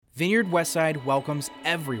Vineyard Westside welcomes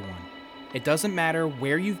everyone. It doesn't matter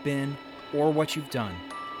where you've been or what you've done.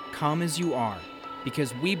 Come as you are,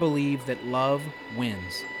 because we believe that love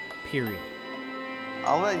wins. Period.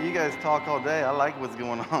 I'll let you guys talk all day. I like what's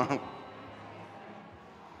going on.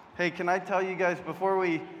 Hey, can I tell you guys, before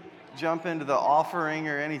we jump into the offering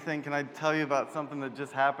or anything, can I tell you about something that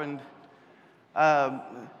just happened?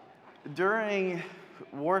 During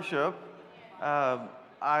worship,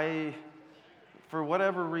 I, for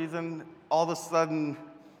whatever reason, all of a sudden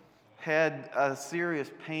had a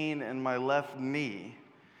serious pain in my left knee.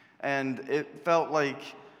 And it felt like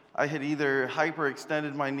I had either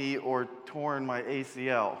hyperextended my knee or torn my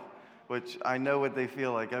ACL, which I know what they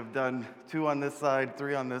feel like. I've done 2 on this side,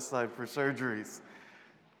 3 on this side for surgeries.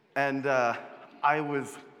 And I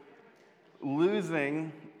was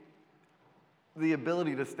losing the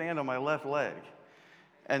ability to stand on my left leg.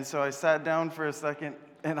 And so I sat down for a second,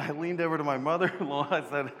 and I leaned over to my mother-in-law. I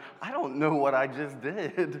said, I don't know what I just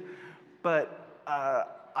did, but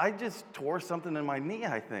I just tore something in my knee,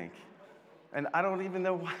 I think. And I don't even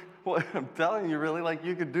know what I'm telling you, really. Like,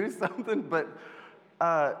 you could do something, but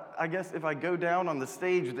I guess if I go down on the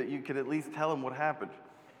stage that you could at least tell them what happened.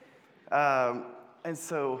 And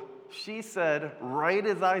so she said, right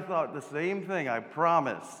as I thought the same thing, I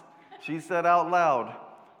promise, she said out loud,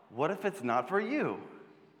 what if it's not for you?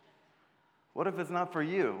 What if it's not for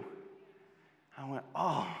you? I went,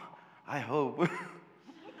 oh, I hope.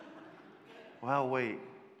 Well, wait.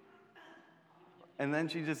 And then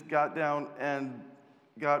she just got down and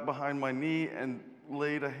got behind my knee and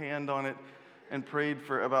laid a hand on it and prayed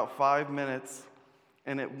for about 5 minutes,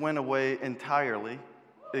 and it went away entirely.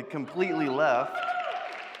 It completely left.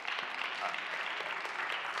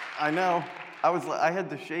 I know. I had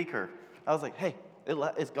to shake her. I was like, hey,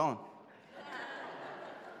 it's gone.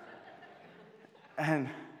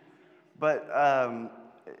 But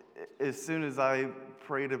as soon as I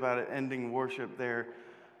prayed about it, ending worship there,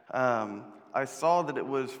 I saw that it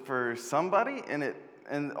was for somebody,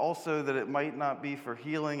 and also that it might not be for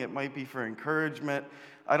healing, it might be for encouragement.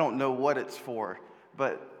 I don't know what it's for,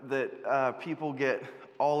 but that people get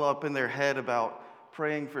all up in their head about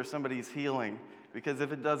praying for somebody's healing, because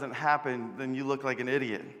if it doesn't happen, then you look like an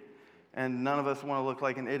idiot, and none of us want to look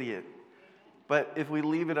like an idiot. But if we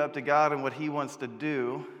leave it up to God and what He wants to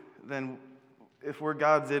do, then if we're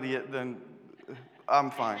God's idiot, then I'm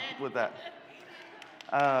fine with that.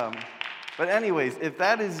 But anyways, if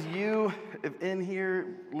that is you, if in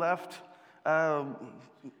here left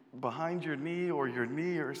behind your knee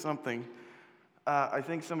or something, I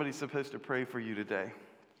think somebody's supposed to pray for you today.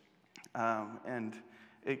 And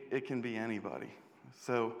it can be anybody.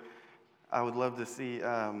 So I would love to see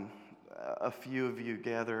a few of you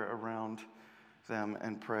gather around them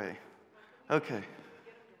and pray. Okay.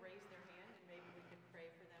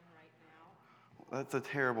 That's a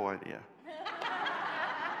terrible idea.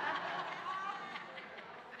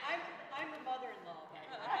 I'm the mother-in-law.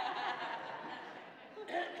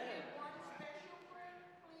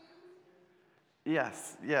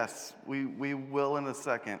 Yes, we will in a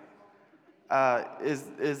second.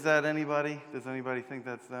 Is that anybody? Does anybody think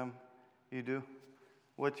that's them? You do?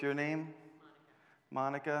 What's your name?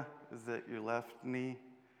 Monica. Is that your left knee?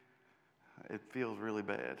 It feels really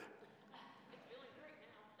bad.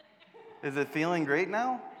 Is it feeling great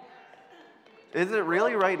now? Is it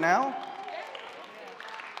really right now?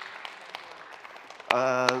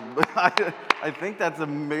 I think that's a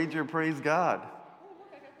major praise God.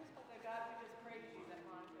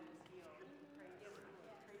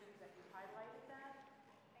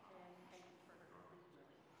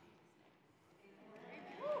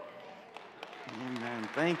 Amen.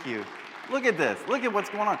 Thank you. Look at this. Look at what's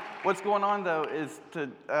going on. What's going on, though, is to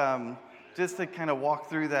just to kind of walk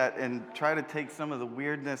through that and try to take some of the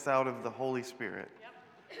weirdness out of the Holy Spirit.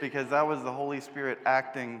 Because that was the Holy Spirit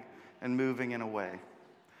acting and moving in a way.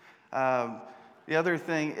 The other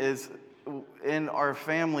thing is, in our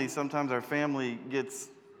family, sometimes our family gets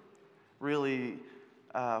really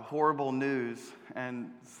horrible news.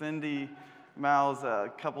 And Cindy Miles, a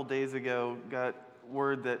couple days ago, got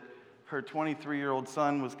word that her 23-year-old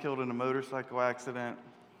son was killed in a motorcycle accident.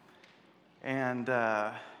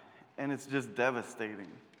 And it's just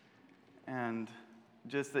devastating. And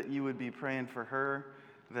just that you would be praying for her,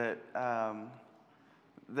 that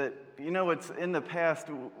it's in the past,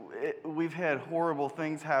 we've had horrible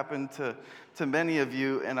things happen to many of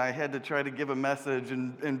you, and I had to try to give a message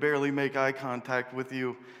and barely make eye contact with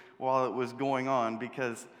you while it was going on,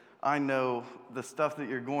 because I know the stuff that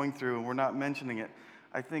you're going through, and we're not mentioning it.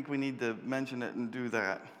 I think we need to mention it and do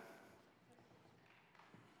that.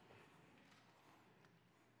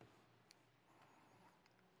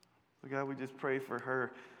 God, we just pray for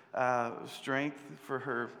her strength, for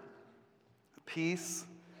her peace,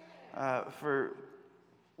 for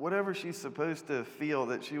whatever she's supposed to feel,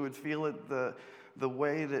 that she would feel it the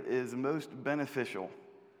way that is most beneficial,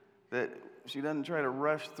 that she doesn't try to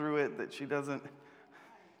rush through it, that she doesn't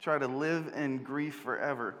try to live in grief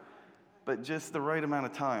forever, but just the right amount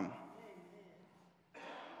of time.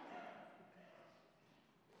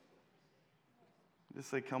 Just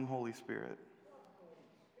say, "Come, Holy Spirit."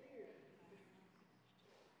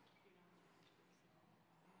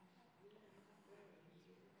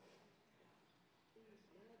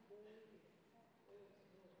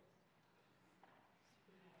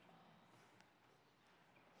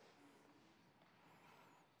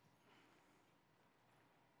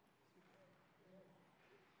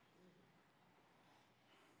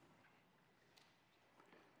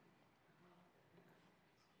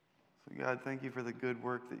 So God, thank you for the good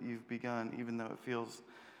work that you've begun, even though it feels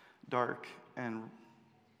dark and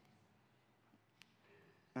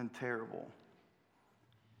terrible.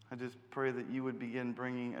 I just pray that you would begin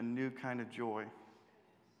bringing a new kind of joy.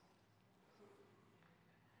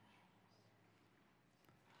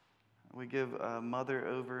 We give a mother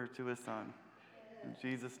over to a son. In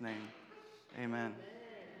Jesus' name, amen.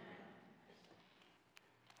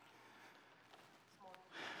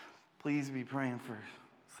 Please be praying for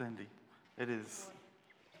Cindy.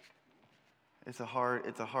 It's a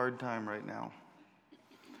hard time right now.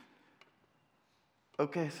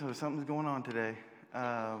 Okay, so something's going on today.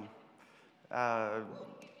 I'll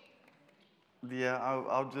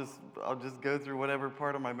just go through whatever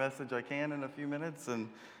part of my message I can in a few minutes, and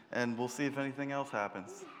we'll see if anything else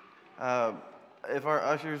happens. If our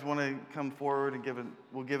ushers want to come forward and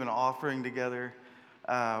we'll give an offering together.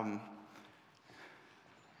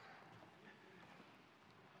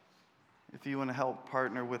 If you want to help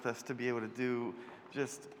partner with us to be able to do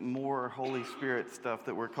just more Holy Spirit stuff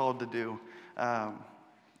that we're called to do,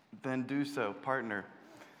 then do so, partner.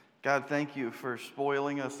 God, thank you for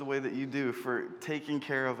spoiling us the way that you do, for taking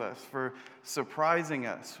care of us, for surprising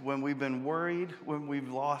us when we've been worried, when we've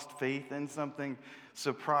lost faith in something,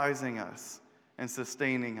 surprising us and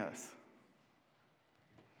sustaining us.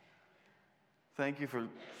 Thank you for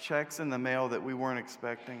checks in the mail that we weren't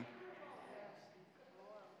expecting.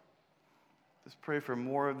 Just pray for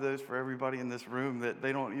more of those for everybody in this room, that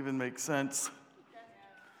they don't even make sense.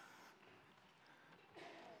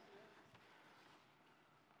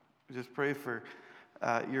 Just pray for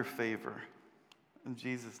your favor. In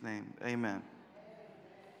Jesus' name, amen.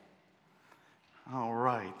 All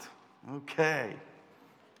right. Okay.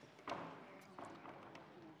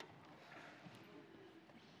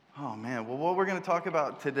 Oh, man. Well, what we're going to talk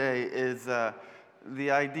about today is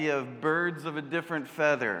the idea of birds of a different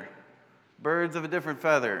feather. Birds of a different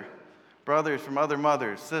feather. Brothers from other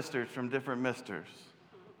mothers. Sisters from different misters.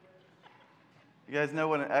 You guys know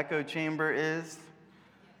what an echo chamber is?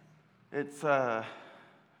 It's that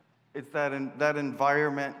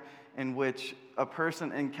environment in which a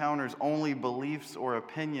person encounters only beliefs or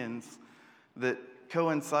opinions that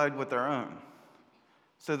coincide with their own,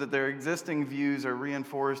 so that their existing views are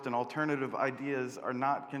reinforced and alternative ideas are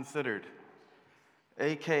not considered,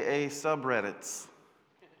 aka subreddits,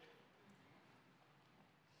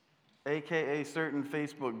 aka certain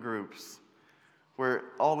Facebook groups, where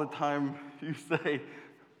all the time you say,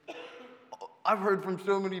 "I've heard from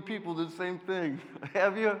so many people the same thing."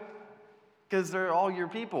 Have you? Because they're all your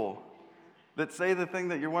people that say the thing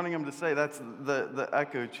that you're wanting them to say. That's the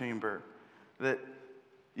echo chamber. That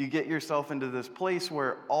you get yourself into this place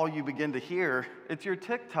where all you begin to hear, it's your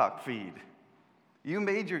TikTok feed. You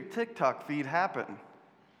made your TikTok feed happen.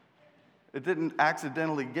 It didn't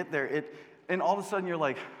accidentally get there. And all of a sudden you're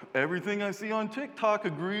like, everything I see on TikTok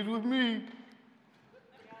agrees with me.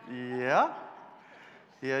 Yeah?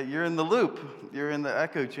 Yeah, you're in the loop. You're in the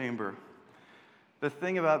echo chamber. The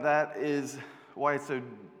thing about that is why it's so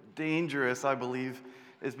dangerous, I believe,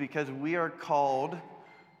 is because we are called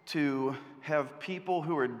to have people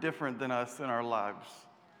who are different than us in our lives.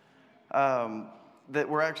 That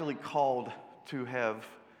we're actually called to have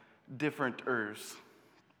differenters.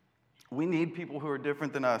 We need people who are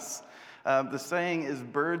different than us. The saying is,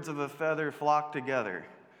 birds of a feather flock together,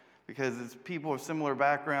 because it's people of similar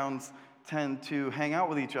backgrounds tend to hang out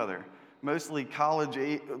with each other. Mostly college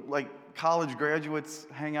graduates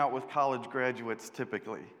hang out with college graduates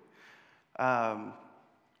typically.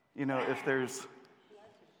 If there's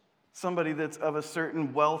somebody that's of a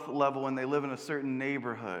certain wealth level and they live in a certain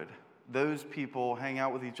neighborhood, those people hang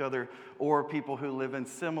out with each other, or people who live in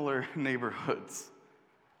similar neighborhoods.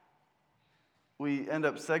 We end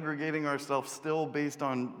up segregating ourselves still based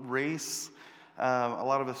on race, A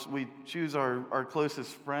lot of us, we choose our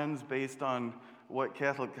closest friends based on what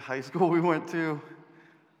Catholic high school we went to.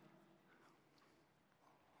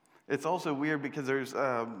 It's also weird because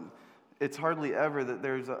it's hardly ever that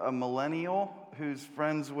there's a millennial who's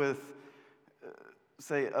friends with,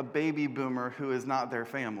 say, a baby boomer who is not their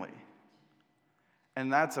family.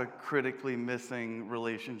 And that's a critically missing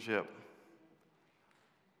relationship.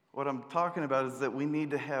 What I'm talking about is that we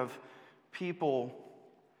need to have people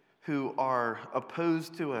who are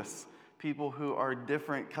opposed to us, people who are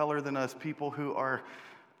different color than us, people who are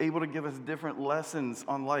able to give us different lessons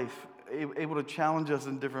on life, able to challenge us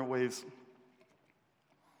in different ways.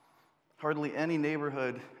 Hardly any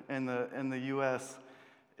neighborhood in the U.S.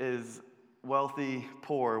 is wealthy,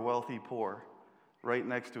 poor, right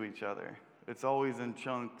next to each other. It's always in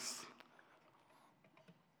chunks.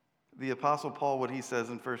 The Apostle Paul, what he says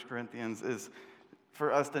in 1 Corinthians is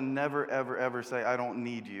for us to never, ever, ever say, I don't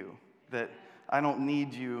need you. That I don't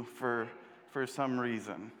need you for some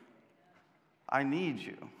reason. I need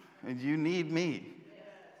you, and you need me.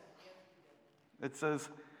 It says,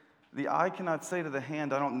 the eye cannot say to the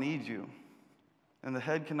hand, I don't need you. And the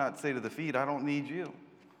head cannot say to the feet, I don't need you.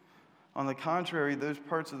 On the contrary, those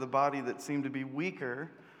parts of the body that seem to be weaker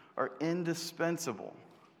are indispensable.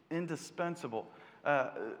 Indispensable.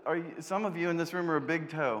 Some of you in this room are a big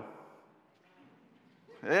toe.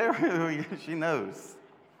 She knows.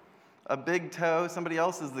 A big toe, somebody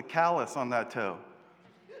else is the callus on that toe.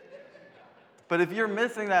 But if you're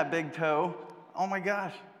missing that big toe, oh my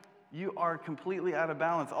gosh, you are completely out of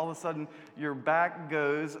balance. All of a sudden, your back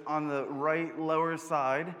goes on the right lower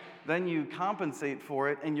side, then you compensate for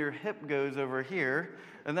it, and your hip goes over here,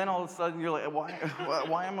 and then all of a sudden you're like,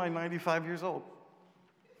 why am I 95 years old?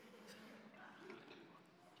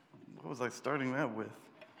 What was I starting that with?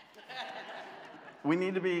 We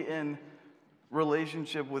need to be in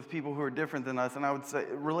relationship with people who are different than us, and I would say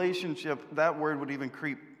relationship, that word would even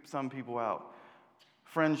creep some people out.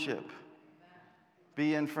 Friendship.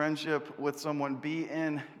 Be in friendship with someone. Be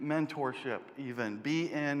in mentorship even.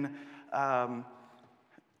 Be in,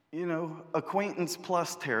 acquaintance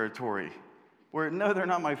plus territory. Where, no, they're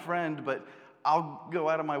not my friend, but I'll go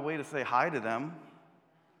out of my way to say hi to them.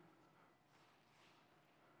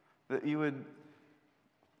 That you would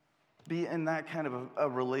be in that kind of a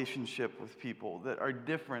relationship with people that are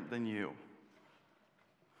different than you.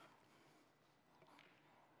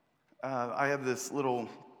 I have this little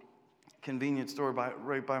convenience store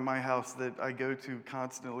right by my house that I go to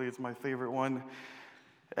constantly. It's my favorite one.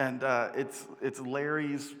 And it's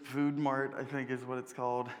Larry's Food Mart, I think is what it's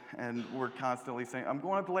called. And we're constantly saying, I'm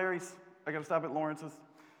going up to Larry's. I got to stop at Lawrence's.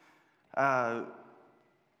 The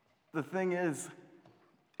thing is,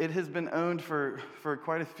 it has been owned for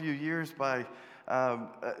quite a few years by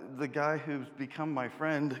the guy who's become my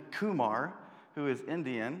friend, Kumar, who is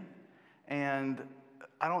Indian. And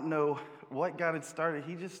I don't know what got it started.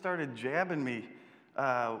 He just started jabbing me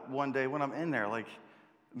one day when I'm in there, like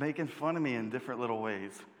making fun of me in different little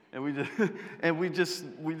ways. And we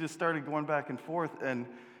just started going back and forth and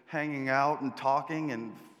hanging out and talking,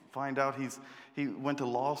 and find out he went to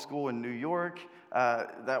law school in New York.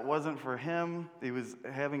 That wasn't for him. He was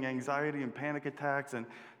having anxiety and panic attacks and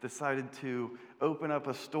decided to open up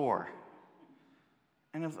a store.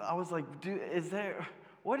 And I was like, dude,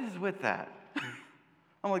 what is with that?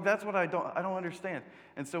 I'm like, that's what I don't understand.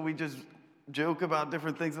 And so we just joke about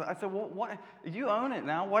different things. I said, well, what? You own it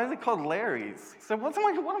now. Why is it called Larry's? He said, what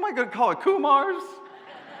am I going to call it? Kumar's?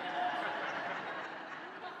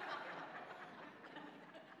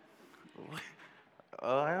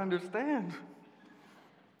 I understand.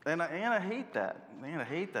 And I hate that. Man, I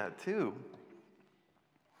hate that too.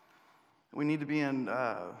 We need to be in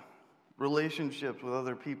relationships with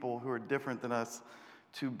other people who are different than us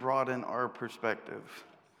to broaden our perspective.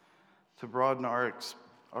 To broaden our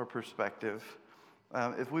perspective.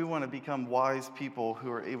 If we want to become wise people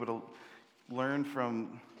who are able to learn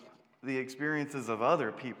from the experiences of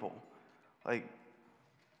other people, like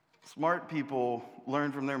smart people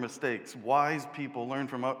learn from their mistakes. Wise people learn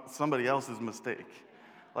from somebody else's mistake.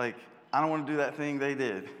 Like, I don't want to do that thing they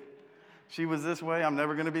did. She was this way, I'm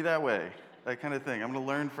never going to be that way. That kind of thing. I'm going to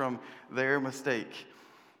learn from their mistake.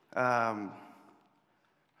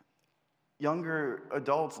 Younger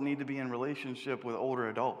adults need to be in relationship with older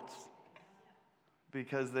adults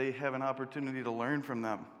because they have an opportunity to learn from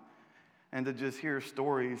them and to just hear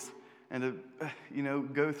stories and to,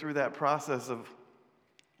 go through that process of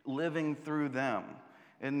living through them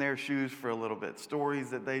in their shoes for a little bit. Stories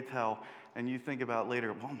that they tell, and you think about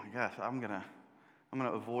later, oh my gosh, I'm gonna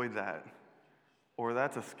avoid that, or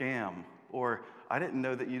that's a scam, or I didn't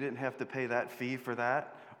know that you didn't have to pay that fee for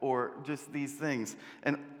that, or just these things.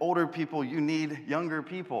 And older people, you need younger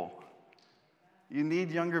people. You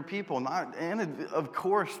need younger people, and of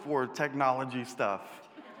course for technology stuff.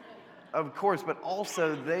 Of course, but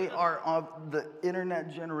also they are of the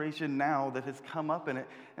internet generation now that has come up in it,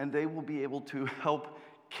 and they will be able to help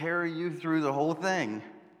carry you through the whole thing.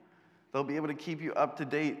 They'll be able to keep you up to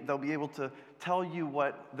date. They'll be able to tell you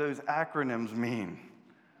what those acronyms mean.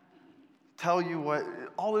 Tell you what,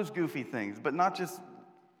 all those goofy things, but not just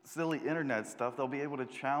silly internet stuff. They'll be able to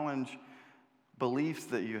challenge beliefs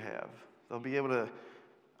that you have. They'll be able to,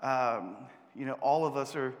 all of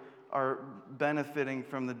us are benefiting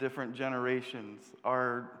from the different generations.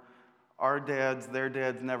 Our dads, their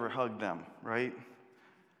dads never hugged them, right?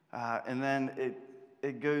 And then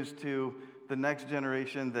it goes to the next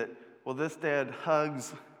generation that, well, this dad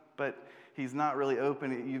hugs, but he's not really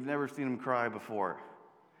open. You've never seen him cry before.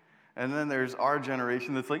 And then there's our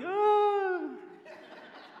generation that's like, ah.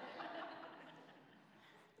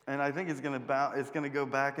 And I think it's going to go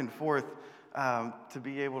back and forth to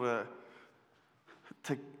be able to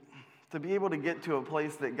be able to get to a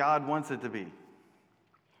place that God wants it to be.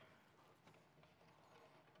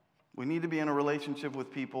 We need to be in a relationship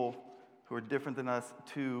with people who are different than us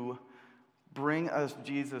to bring us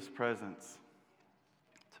Jesus' presence.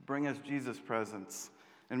 To bring us Jesus' presence.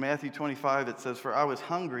 In Matthew 25, it says, "For I was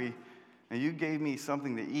hungry, and you gave me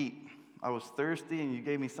something to eat. I was thirsty, and you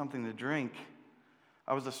gave me something to drink.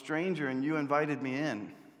 I was a stranger, and you invited me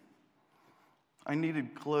in. I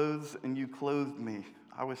needed clothes, and you clothed me.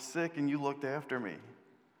 I was sick, and you looked after me.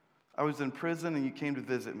 I was in prison, and you came to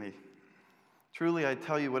visit me. Truly, I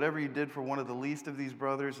tell you, whatever you did for one of the least of these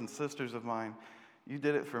brothers and sisters of mine, you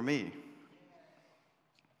did it for me."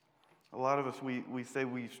 A lot of us, we say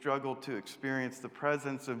we struggle to experience the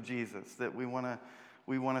presence of Jesus, that we want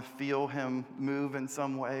to feel him move in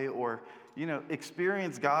some way, or,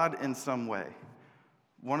 experience God in some way.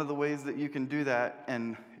 One of the ways that you can do that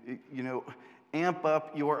and, amp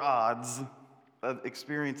up your odds of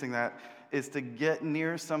experiencing that is to get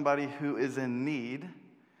near somebody who is in need,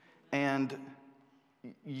 and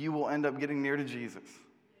you will end up getting near to Jesus.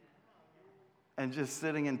 And just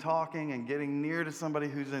sitting and talking and getting near to somebody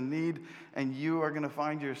who's in need, and you are going to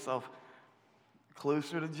find yourself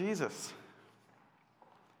closer to Jesus.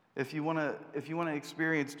 If you want to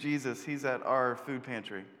experience Jesus, he's at our food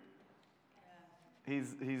pantry.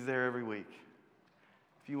 He's there every week.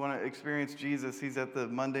 If you want to experience Jesus, he's at the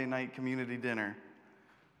Monday night community dinner.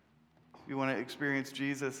 If you want to experience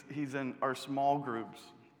Jesus, he's in our small groups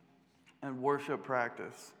and worship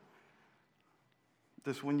practice.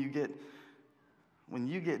 Just when you get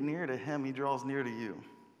near to him, he draws near to you.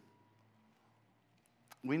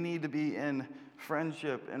 We need to be in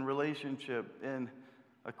friendship and relationship and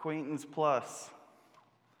acquaintance plus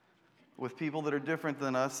with people that are different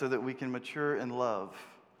than us so that we can mature in love.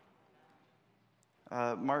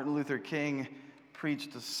 Martin Luther King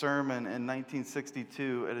preached a sermon in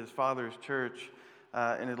 1962 at his father's church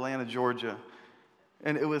in Atlanta, Georgia.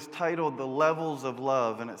 And it was titled "The Levels of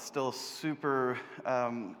Love," and it's still super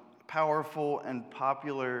powerful and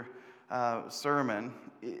popular sermon,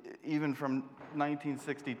 even from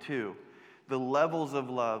 1962. The levels of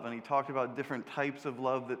love, and he talked about different types of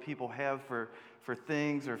love that people have for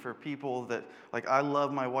things or for people. That, like, I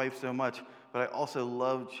love my wife so much, but I also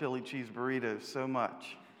love chili cheese burritos so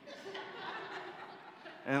much.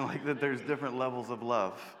 And like that there's different levels of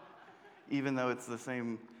love, even though it's the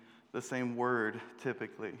same word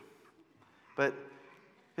typically. But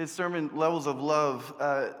his sermon, Levels of Love,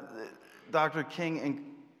 Dr.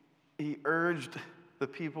 King, he urged the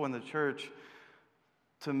people in the church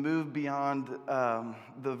to move beyond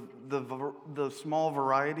the small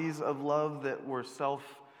varieties of love that were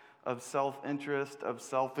self-interest, of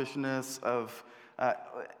selfishness,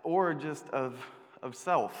 or just of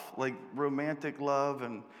self, like romantic love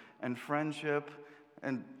and friendship.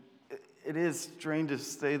 And it is strange to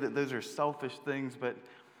say that those are selfish things, but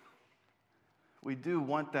we do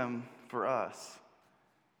want them for us.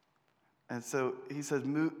 And so he says,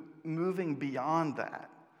 moving beyond that.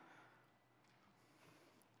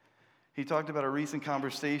 He talked about a recent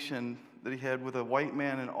conversation that he had with a white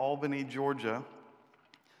man in Albany, Georgia,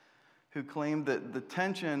 who claimed that the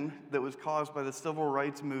tension that was caused by the civil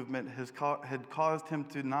rights movement had caused him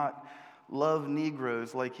to not love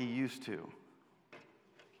Negroes like he used to.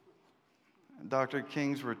 Dr.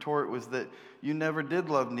 King's retort was that you never did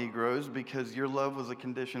love Negroes because your love was a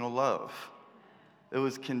conditional love. It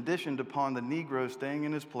was conditioned upon the Negro staying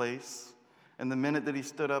in his place, and the minute that he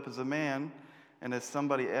stood up as a man and as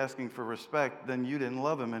somebody asking for respect, then you didn't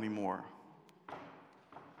love him anymore.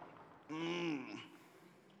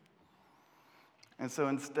 And so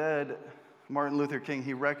instead, Martin Luther King,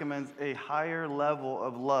 he recommends a higher level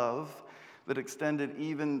of love that extended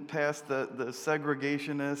even past the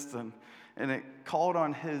segregationists, and it called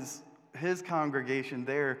on his congregation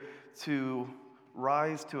there to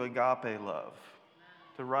rise to agape love,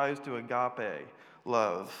 to rise to agape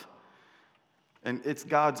love. And it's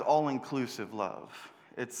God's all-inclusive love.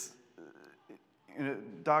 It's,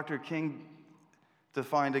 Dr. King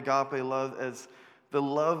defined agape love as the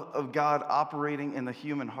love of God operating in the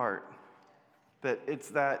human heart. That it's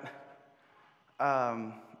that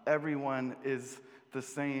everyone is the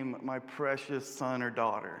same, my precious son or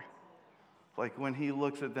daughter. Like when he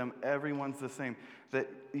looks at them, everyone's the same. That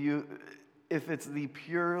if it's the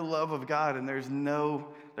pure love of God and there's none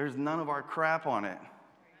of our crap on it.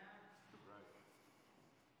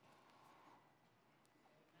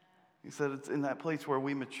 He said it's in that place where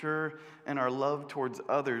we mature in our love towards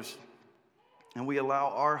others and we allow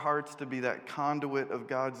our hearts to be that conduit of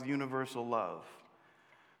God's universal love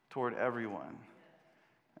toward everyone.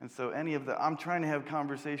 And so I'm trying to have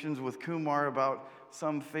conversations with Kumar about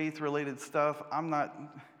some faith-related stuff. I'm not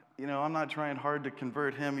trying hard to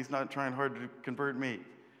convert him. He's not trying hard to convert me.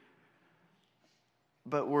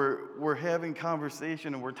 But we're having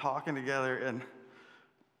conversation and we're talking together, and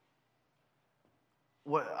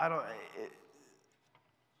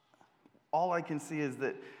all I can see is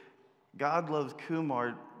that God loves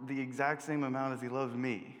Kumar the exact same amount as he loves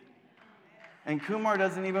me. And Kumar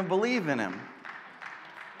doesn't even believe in him.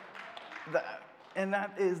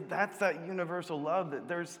 That's that universal love, that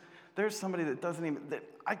there's somebody that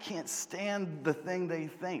I can't stand the thing they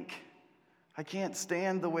think. I can't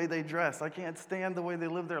stand the way they dress. I can't stand the way they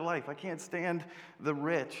live their life. I can't stand the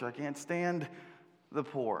rich. I can't stand the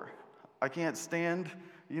poor. I can't stand,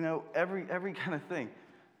 every kind of thing.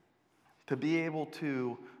 To be able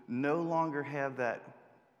to no longer have that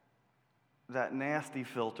nasty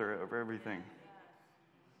filter of everything.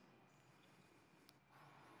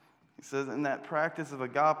 He says, in that practice of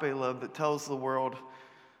agape love that tells the world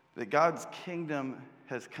that God's kingdom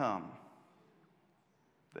has come.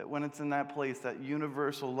 That when it's in that place, that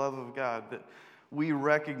universal love of God, that we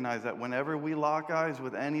recognize that whenever we lock eyes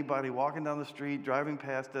with anybody walking down the street, driving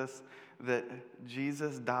past us, that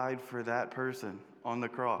Jesus died for that person on the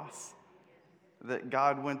cross. That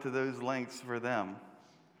God went to those lengths for them.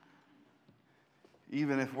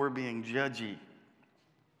 Even if we're being judgy.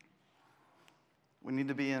 We need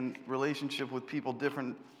to be in relationship with people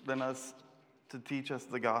different than us to teach us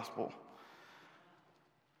the gospel.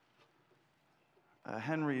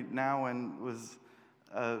 Henry Nouwen was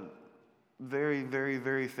a very, very,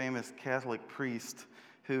 very famous Catholic priest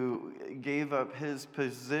who gave up his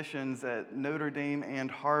positions at Notre Dame and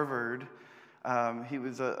Harvard. He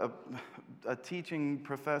was a teaching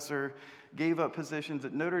professor, gave up positions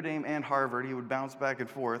at Notre Dame and Harvard. He would bounce back and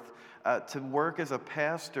forth to work as a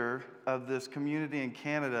pastor of this community in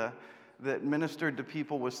Canada that ministered to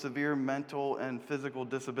people with severe mental and physical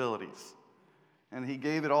disabilities. And he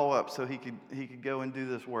gave it all up so he could go and do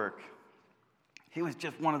this work. He was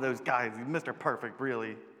just one of those guys. He's Mr. Perfect,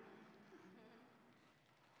 really.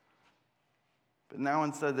 But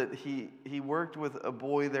Nouwen said that he worked with a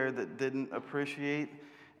boy there that didn't appreciate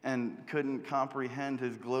and couldn't comprehend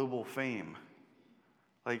his global fame.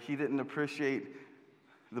 Like, he didn't appreciate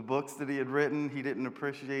the books that he had written. He didn't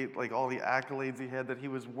appreciate, like, all the accolades he had, that he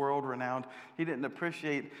was world-renowned. He didn't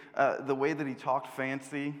appreciate the way that he talked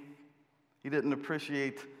fancy. He didn't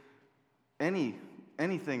appreciate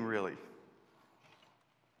anything, really.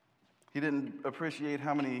 He didn't appreciate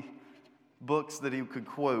how many books that he could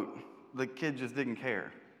quote. The kid just didn't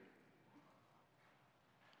care.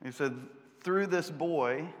 He said, through this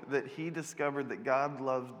boy, that he discovered that God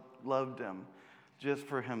loved him just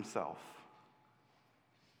for himself.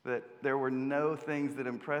 That there were no things that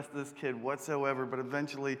impressed this kid whatsoever, but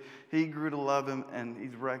eventually he grew to love him, and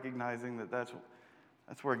he's recognizing that that's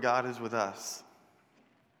where God is with us.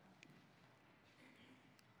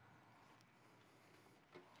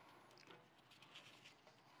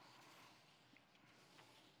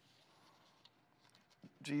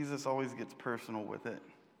 Jesus always gets personal with it.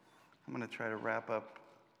 I'm going to try to wrap up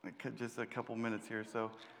just a couple minutes here,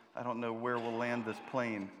 so I don't know where we'll land this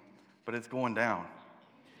plane, but it's going down.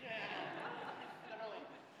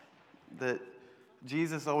 That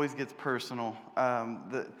Jesus always gets personal.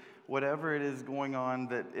 That whatever it is going on,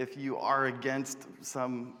 that if you are against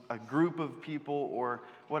a group of people or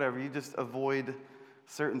whatever, you just avoid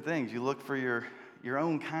certain things. You look for your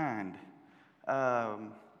own kind.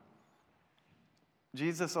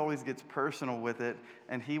 Jesus always gets personal with it,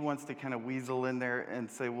 and he wants to kind of weasel in there and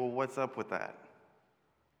say, well, what's up with that?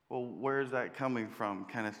 Well, where's that coming from,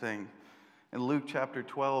 kind of thing. In Luke chapter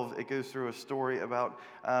 12, it goes through a story about,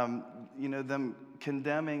 them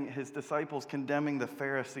condemning, his disciples condemning the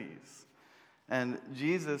Pharisees. And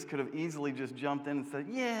Jesus could have easily just jumped in and said,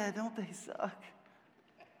 yeah, don't they suck?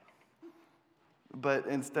 But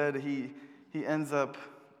instead, he ends up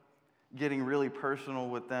getting really personal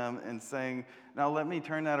with them and saying, now let me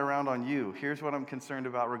turn that around on you. Here's what I'm concerned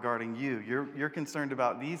about regarding you. You're concerned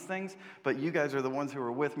about these things, but you guys are the ones who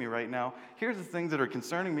are with me right now. Here's the things that are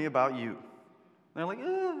concerning me about you. And they're like,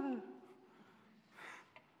 ugh.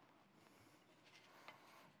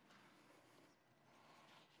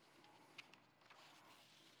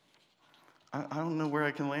 I don't know where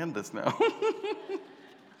I can land this now.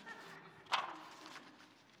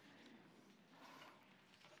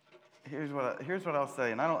 Here's what I'll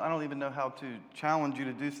say, and I don't even know how to challenge you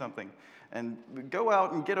to do something. And go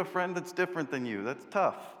out and get a friend that's different than you. That's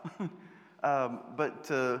tough. But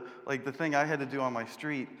the thing I had to do on my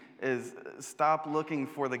street is stop looking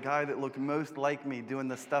for the guy that looked most like me doing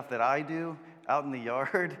the stuff that I do out in the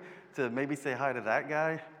yard to maybe say hi to that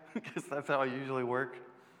guy, because that's how I usually work.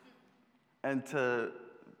 And to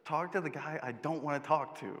talk to the guy I don't want to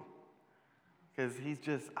talk to, because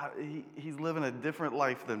he's living a different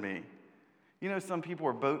life than me. You know, some people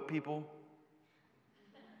are boat people.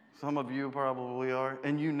 Some of you probably are,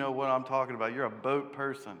 and you know what I'm talking about. You're a boat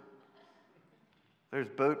person. There's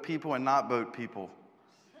boat people and not boat people.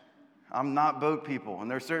 I'm not boat people,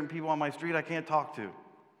 and there's certain people on my street I can't talk to.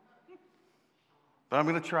 But I'm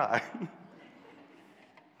going to try.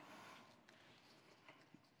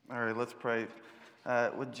 All right, let's pray.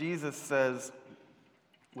 What Jesus says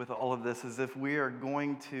with all of this is if we are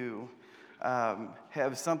going to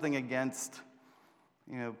have something against,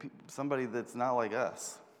 somebody that's not like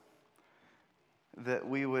us, that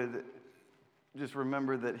we would just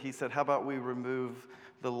remember that he said, how about we remove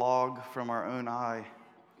the log from our own eye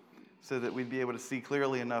so that we'd be able to see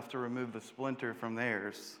clearly enough to remove the splinter from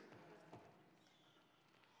theirs.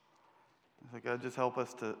 So God, just help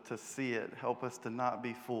us to see it. Help us to not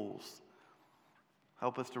be fools.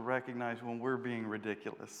 Help us to recognize when we're being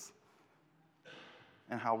ridiculous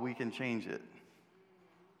and how we can change it.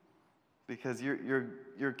 Because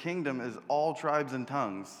your kingdom is all tribes and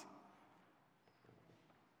tongues.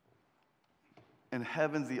 And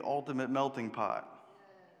heaven's the ultimate melting pot.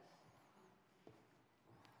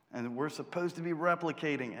 And we're supposed to be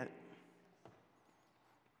replicating it.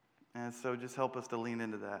 And so just help us to lean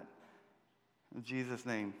into that. In Jesus'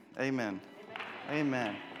 name, amen.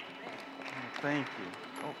 Amen. Thank you.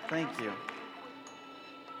 Oh, thank you.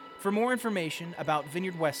 For more information about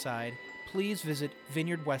Vineyard Westside, please visit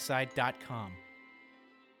vineyardwestside.com.